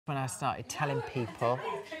when I started telling people,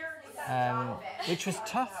 which was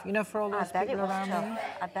tough, you know, for all those people around me.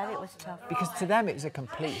 I bet it was tough. Because to them it was a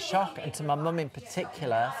complete shock, and to my mum in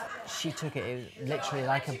particular, she took it literally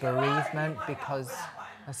like a bereavement because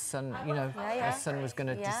her son, you know, her son was going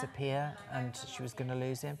to disappear and she was going to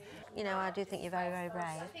lose him. You know, I do think you're very, very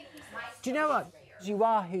brave. Do you know what? You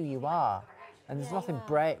are who you are, and there's nothing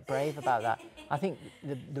brave about that. I think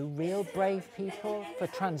the real brave people, for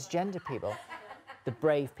transgender people, the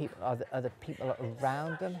brave people are the people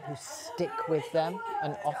around them who stick with them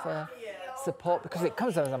and offer support, because it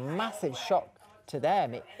comes as a massive shock to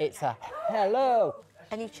them. It's a hello.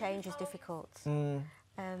 Any change is difficult.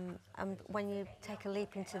 And when you take a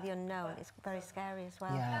leap into the unknown, it's very scary as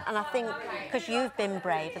well. Yeah. And I think because you've been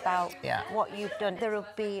brave about what you've done, there will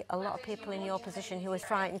be a lot of people in your position who are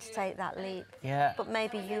frightened to take that leap. Yeah. But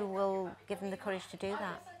maybe you will give them the courage to do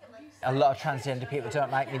that. A lot of transgender people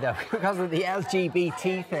don't like me though because of the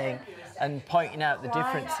LGBT thing and pointing out the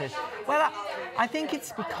differences. Well, I think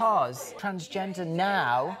it's because transgender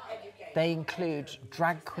now, they include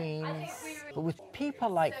drag queens, but with people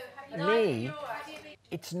like me,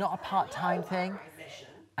 it's not a part-time thing,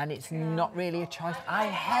 and it's not really a choice. I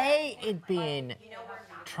hated being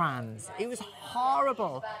trans. It was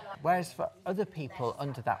horrible. Whereas for other people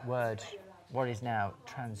under that word, what is now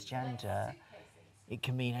transgender, it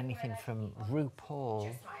can mean anything from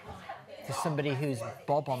RuPaul to somebody who's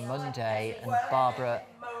Bob on Monday and Barbara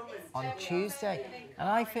on Tuesday. And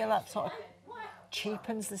I feel that sort of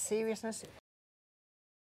cheapens the seriousness.